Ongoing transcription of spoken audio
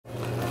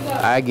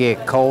I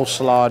get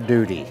coleslaw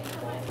duty,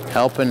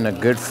 helping the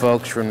good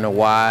folks from the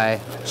Y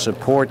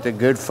support the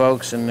good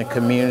folks in the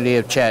community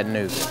of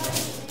Chattanooga.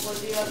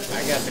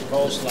 I got the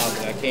coleslaw,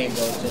 but I can't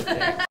go to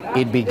there.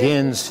 It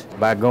begins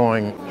by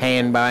going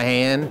hand by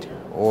hand,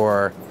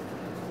 or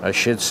I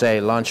should say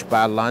lunch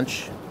by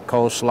lunch.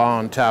 Coleslaw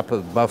on top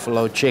of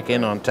buffalo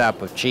chicken on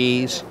top of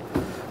cheese.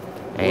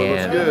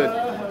 And good.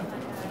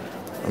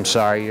 I'm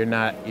sorry, you're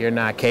not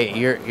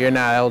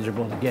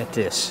eligible to get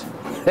this.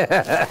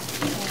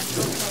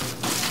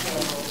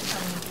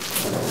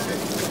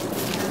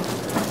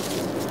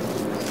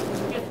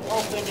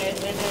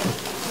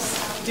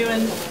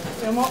 Doing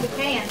what we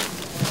can.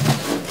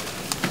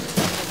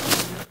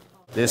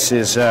 This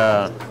is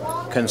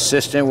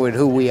consistent with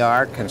who we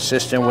are,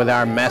 consistent with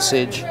our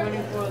message,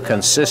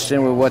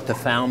 consistent with what the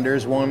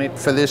founders wanted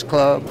for this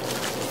club.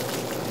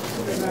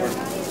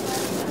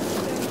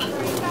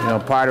 You know,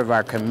 part of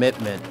our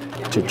commitment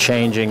to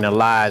changing the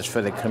lives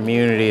for the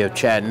community of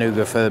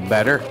Chattanooga for the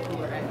better.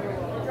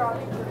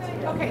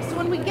 Okay, so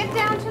when we get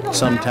down to the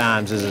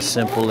sometimes is as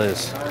simple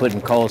as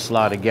putting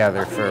coleslaw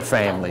together for a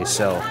family.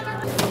 So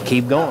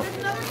keep going.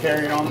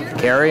 Carry on.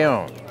 Carry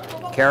on.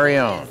 Carry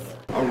on.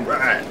 All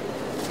right.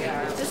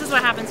 This is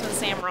what happens when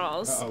Sam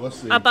rolls.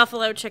 Let's see. A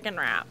buffalo chicken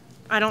wrap.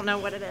 I don't know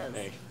what it is.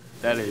 Hey,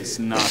 that is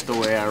not the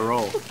way I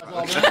roll. We're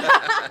all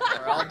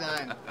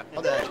done.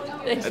 All done.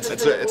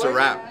 It's a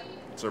wrap.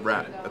 It's a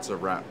wrap. That's a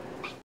wrap.